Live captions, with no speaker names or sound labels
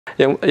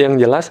Yang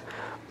jelas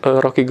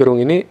Rocky Gerung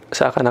ini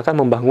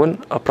seakan-akan membangun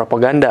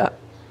propaganda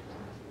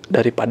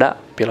daripada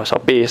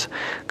filosofis.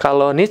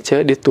 Kalau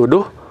Nietzsche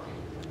dituduh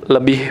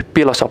lebih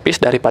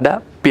filosofis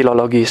daripada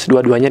filologis,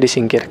 dua-duanya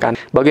disingkirkan.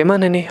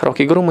 Bagaimana nih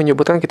Rocky Gerung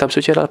menyebutkan kitab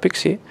suci adalah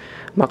fiksi?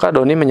 Maka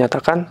Doni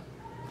menyatakan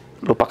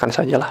lupakan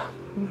sajalah.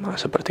 Nah,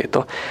 seperti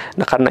itu.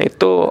 Nah, karena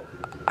itu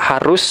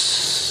harus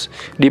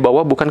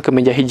dibawa bukan ke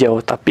meja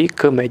hijau, tapi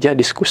ke meja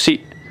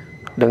diskusi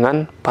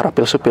dengan para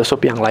filsuf-filsuf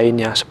yang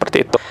lainnya,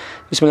 seperti itu.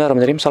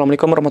 Bismillahirrahmanirrahim.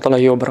 Assalamualaikum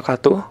warahmatullahi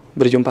wabarakatuh.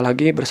 Berjumpa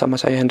lagi bersama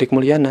saya Hendrik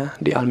Mulyana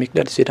di Al-Mik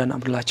dari dan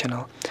Abdullah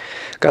Channel.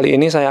 Kali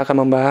ini saya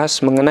akan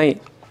membahas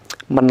mengenai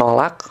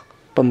menolak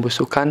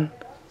pembusukan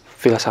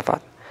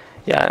filsafat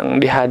yang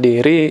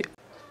dihadiri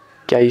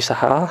Kiai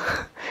Sahal.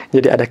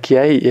 Jadi ada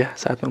Kiai ya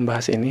saat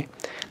membahas ini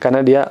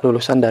karena dia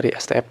lulusan dari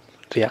STF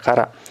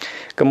Riyakara.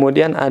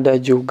 Kemudian ada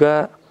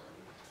juga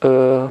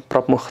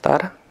Prof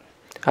Mukhtar,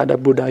 ada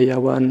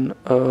budayawan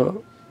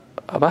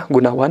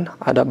Gunawan,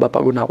 ada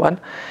Bapak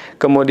Gunawan.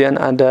 Kemudian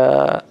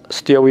ada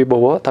Setio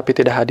Wibowo tapi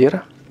tidak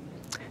hadir.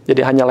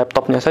 Jadi hanya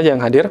laptopnya saja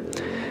yang hadir.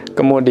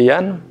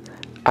 Kemudian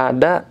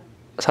ada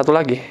satu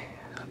lagi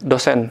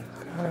dosen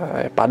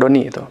Pak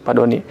Doni itu, Pak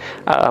Doni,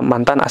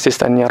 mantan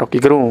asistennya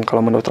Rocky Gerung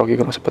kalau menurut Rocky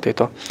Gerung seperti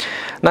itu.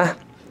 Nah,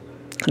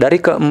 dari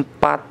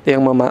keempat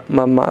yang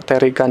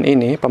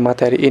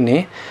pemateri ini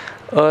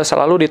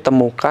selalu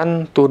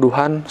ditemukan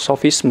tuduhan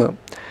sofisme.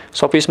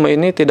 Sofisme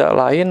ini tidak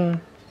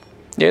lain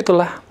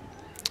yaitulah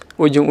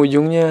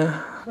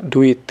ujung-ujungnya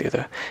duit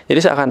gitu. Jadi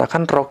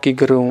seakan-akan Rocky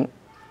Gerung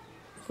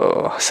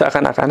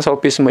seakan-akan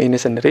sofisme ini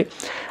sendiri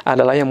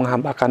adalah yang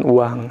menghambakan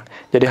uang.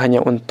 Jadi hanya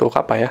untuk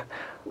apa ya?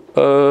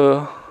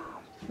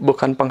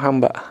 Bukan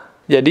penghamba.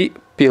 Jadi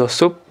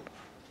filsuf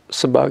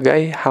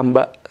sebagai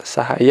hamba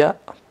sahaya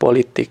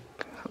politik.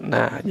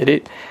 Nah,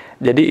 jadi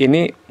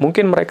ini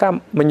mungkin mereka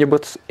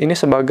menyebut ini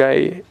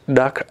sebagai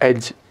dark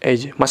age,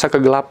 masa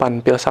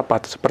kegelapan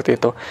filsafat seperti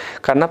itu.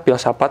 Karena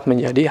filsafat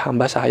menjadi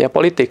hamba sahaya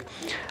politik.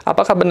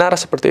 Apakah benar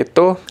seperti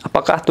itu?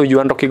 Apakah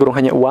tujuan Rocky Gerung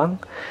hanya uang?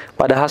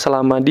 Padahal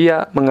selama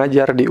dia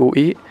mengajar di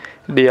UI,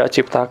 dia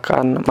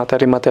ciptakan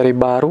materi-materi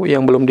baru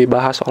yang belum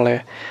dibahas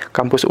oleh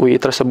kampus UI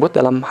tersebut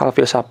dalam hal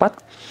filsafat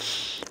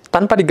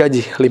tanpa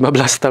digaji 15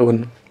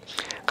 tahun.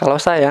 Kalau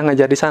saya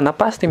ngajar di sana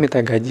pasti minta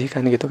gaji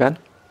kan gitu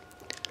kan.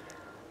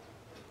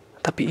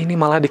 Tapi ini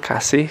malah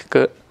dikasih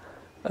ke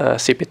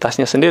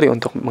sivitasnya sendiri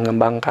untuk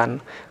mengembangkan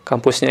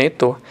kampusnya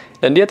itu.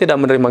 Dan dia tidak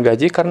menerima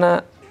gaji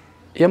karena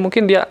ya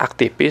mungkin dia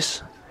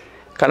aktivis.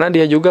 Karena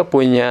dia juga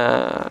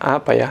punya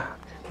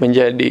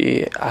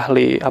menjadi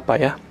ahli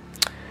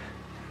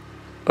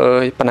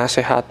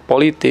penasehat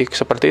politik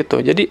seperti itu.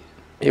 Jadi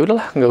ya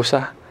udahlah nggak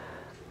usah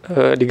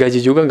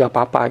digaji juga nggak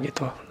apa-apa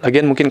gitu.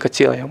 Lagian mungkin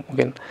kecil ya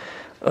mungkin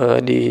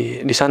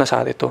di sana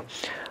saat itu.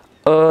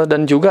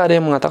 Dan juga ada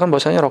yang mengatakan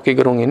bahwasanya Rocky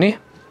Gerung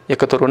ini ya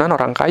keturunan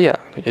orang kaya.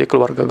 Jadi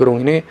keluarga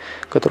Gerung ini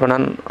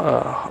keturunan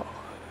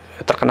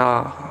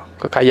terkenal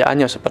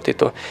kekayaannya seperti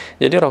itu.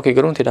 Jadi Rocky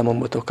Gerung tidak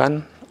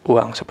membutuhkan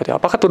uang seperti itu.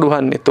 Apakah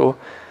tuduhan itu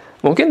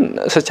mungkin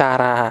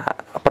secara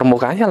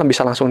permukaannya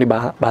bisa langsung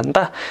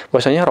dibantah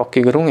bahwasanya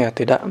Rocky Gerung ya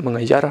tidak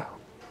mengejar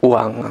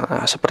uang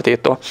seperti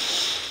itu.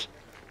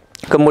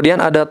 Kemudian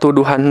ada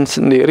tuduhan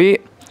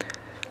sendiri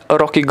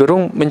Rocky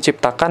Gerung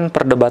menciptakan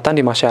perdebatan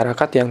di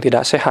masyarakat yang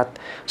tidak sehat.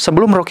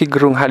 Sebelum Rocky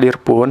Gerung hadir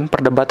pun,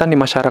 perdebatan di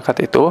masyarakat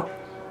itu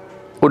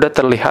udah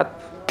terlihat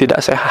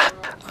tidak sehat.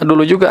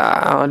 Dulu juga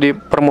di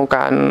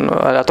permukaan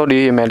atau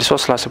di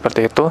medsos lah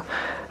seperti itu,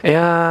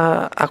 ya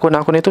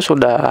akun-akun itu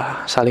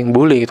sudah saling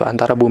bully gitu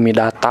antara bumi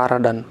datar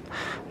dan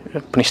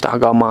penista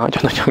agama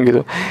contohnya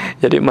gitu.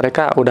 Jadi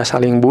mereka udah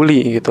saling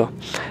bully gitu.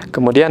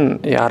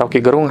 Kemudian ya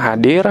Rocky Gerung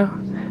hadir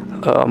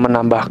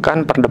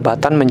menambahkan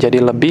perdebatan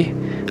menjadi lebih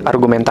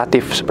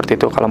argumentatif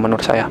seperti itu kalau menurut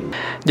saya.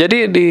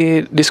 Jadi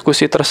di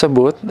diskusi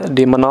tersebut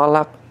di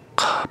menolak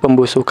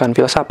pembusukan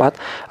filsafat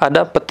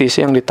ada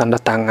petisi yang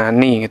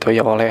ditandatangani gitu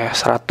ya oleh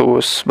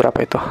 100 berapa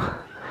itu?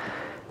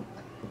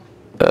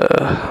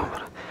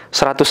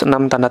 106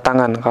 tanda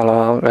tangan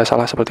kalau nggak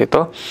salah seperti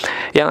itu.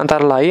 Yang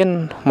antara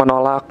lain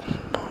menolak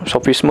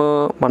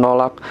sofisme,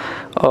 menolak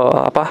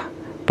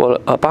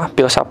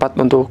filsafat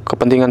untuk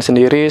kepentingan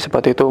sendiri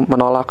seperti itu,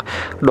 menolak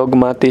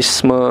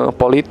dogmatisme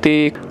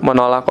politik,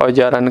 menolak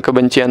ujaran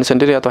kebencian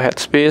sendiri atau hate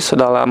speech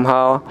dalam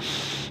hal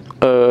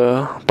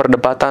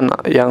perdebatan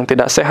yang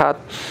tidak sehat,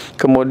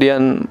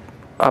 kemudian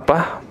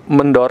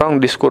mendorong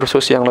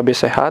diskursus yang lebih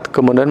sehat,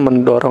 kemudian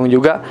mendorong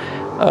juga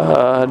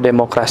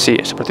demokrasi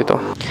seperti itu.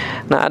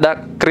 Nah,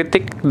 ada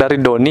kritik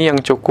dari Doni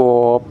yang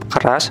cukup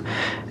keras,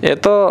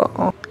 yaitu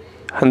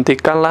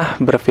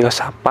hentikanlah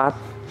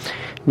berfilsafat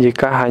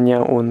jika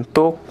hanya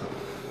untuk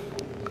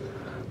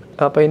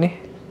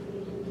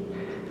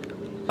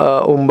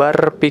umbar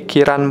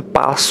pikiran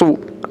palsu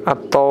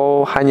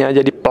atau hanya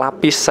jadi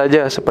pelapis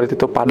saja seperti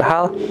itu,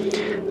 padahal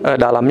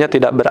dalamnya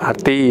tidak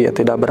berarti,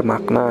 tidak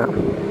bermakna.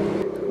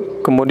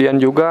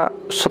 Kemudian juga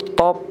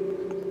stop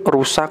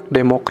rusak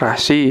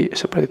demokrasi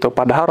seperti itu,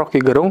 padahal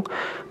Rocky Gerung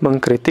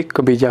mengkritik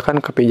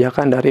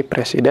kebijakan-kebijakan dari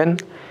Presiden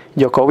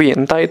Jokowi,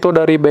 entah itu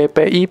dari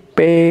BPIP,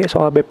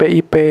 soal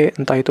BPIP,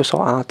 entah itu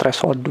soal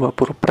threshold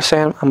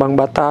 20% ambang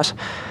batas,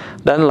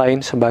 dan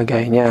lain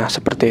sebagainya,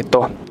 seperti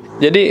itu.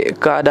 Jadi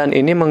keadaan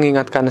ini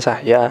mengingatkan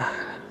saya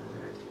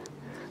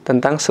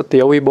tentang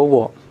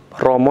Setiowibowo,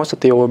 Romo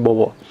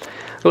Setiowibowo.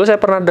 Dulu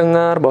saya pernah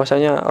dengar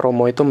bahwasanya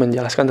Romo itu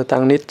menjelaskan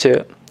tentang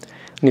Nietzsche.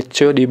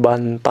 Nietzsche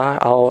dibantah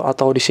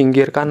atau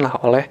disingkirkan lah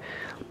oleh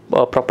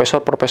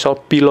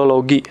profesor-profesor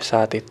filologi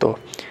saat itu.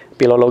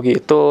 Filologi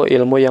itu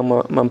ilmu yang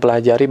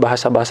mempelajari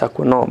bahasa-bahasa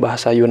kuno,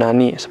 bahasa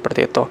Yunani,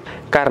 seperti itu.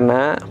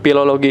 Karena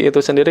filologi itu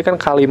sendiri kan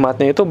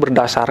kalimatnya itu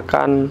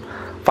berdasarkan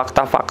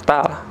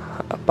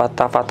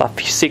fakta-fakta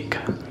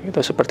fisik, gitu,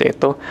 seperti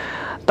itu.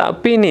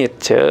 Tapi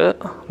Nietzsche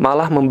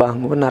malah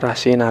membangun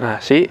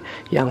narasi-narasi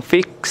yang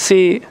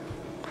fiksi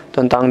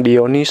tentang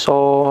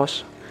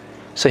Dionysos,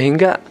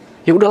 sehingga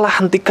ya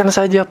udahlah, hentikan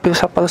saja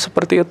filsafat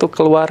seperti itu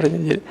keluar.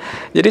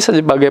 Jadi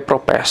sebagai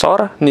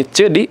profesor,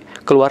 Nietzsche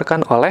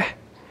dikeluarkan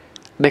oleh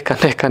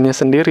dekan-dekannya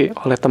sendiri,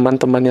 oleh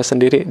teman-temannya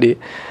sendiri di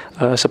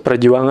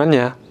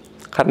seperjuangannya,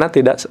 karena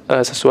tidak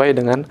sesuai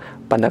dengan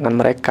pandangan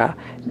mereka.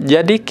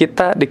 Jadi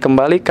kita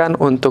dikembalikan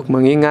untuk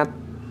mengingat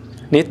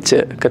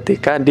Nietzsche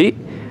ketika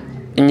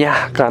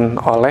dinyahkan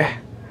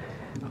oleh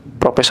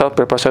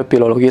profesor-profesor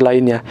filologi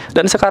lainnya.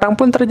 Dan sekarang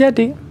pun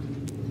terjadi.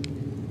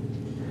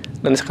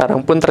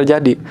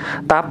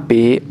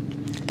 Tapi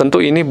tentu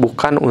ini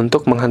bukan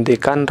untuk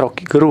menghentikan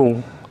Rocky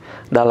Gerung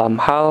dalam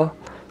hal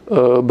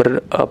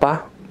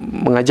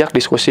mengajak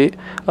diskusi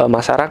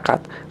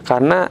masyarakat,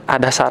 karena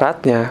ada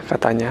syaratnya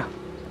katanya.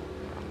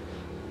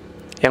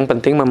 Yang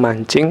penting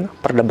memancing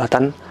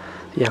perdebatan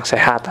yang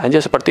sehat aja,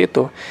 seperti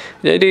itu.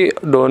 Jadi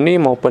Doni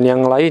maupun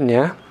yang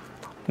lainnya,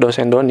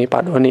 dosen Doni,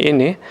 Pak Doni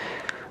ini,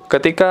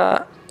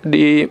 ketika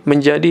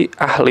menjadi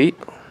ahli,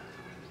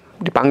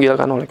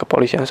 dipanggilkan oleh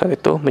kepolisian saat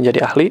itu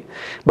menjadi ahli,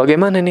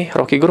 bagaimana nih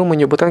Rocky Gerung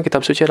menyebutkan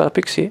kitab suci adalah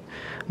fiksi,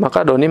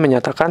 maka Doni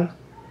menyatakan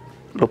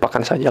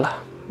lupakan sajalah,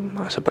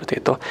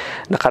 seperti itu.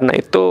 Nah, karena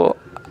itu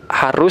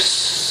harus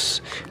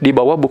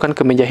dibawa bukan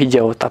ke meja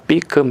hijau, tapi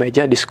ke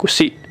meja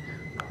diskusi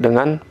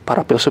dengan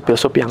para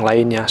filsuf-filsuf yang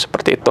lainnya,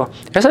 seperti itu.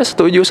 Ya, saya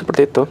setuju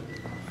seperti itu.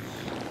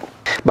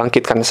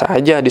 Bangkitkan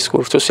saja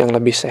diskursus yang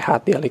lebih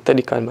sehat,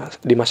 dialektika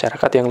di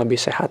masyarakat yang lebih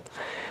sehat.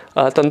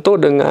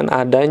 Tentu dengan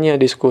adanya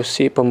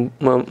diskusi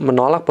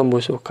menolak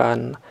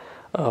pembusukan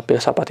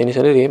filsafat ini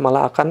sendiri,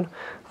 malah akan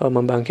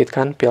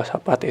membangkitkan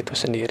filsafat itu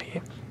sendiri.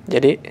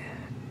 Jadi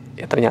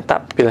ya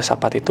ternyata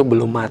filsafat itu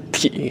belum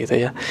mati, gitu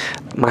ya,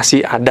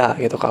 masih ada,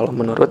 gitu, kalau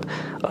menurut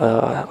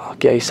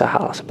Kiai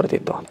Sahal,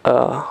 seperti itu.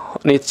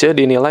 Nietzsche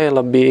dinilai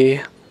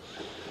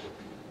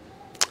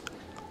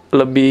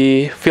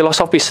lebih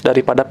filosofis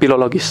daripada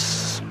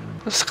filologis.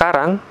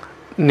 Sekarang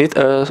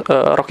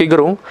Rocky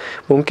Gerung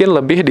mungkin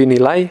lebih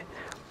dinilai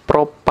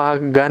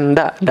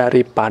propaganda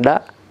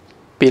daripada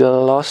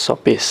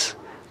filosofis,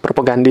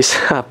 propagandis,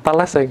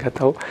 apalah saya nggak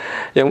tahu.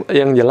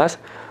 Yang jelas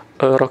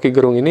Rocky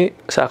Gerung ini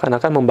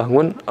seakan-akan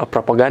membangun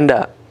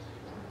propaganda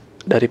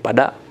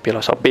daripada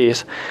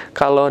filosofis.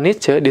 Kalau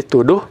Nietzsche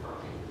dituduh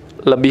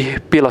lebih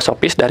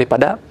filosofis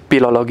daripada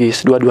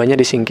filologis, dua-duanya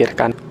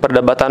disingkirkan.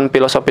 Perdebatan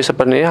filosofis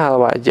seperti ini hal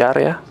wajar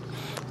ya.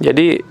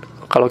 Jadi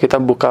kalau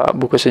kita buka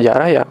buku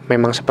sejarah, ya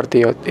memang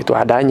seperti itu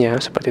adanya,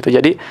 seperti itu.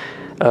 Jadi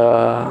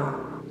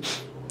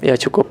ya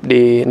cukup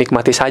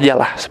dinikmati saja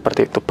lah,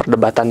 seperti itu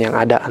perdebatan yang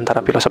ada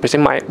antara filosofis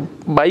ini,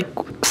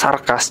 baik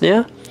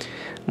sarkasnya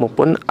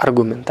maupun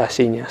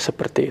argumentasinya,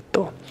 seperti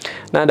itu.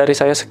 Nah, dari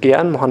saya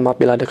sekian, mohon maaf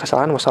bila ada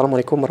kesalahan.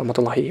 Wassalamualaikum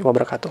warahmatullahi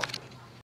wabarakatuh.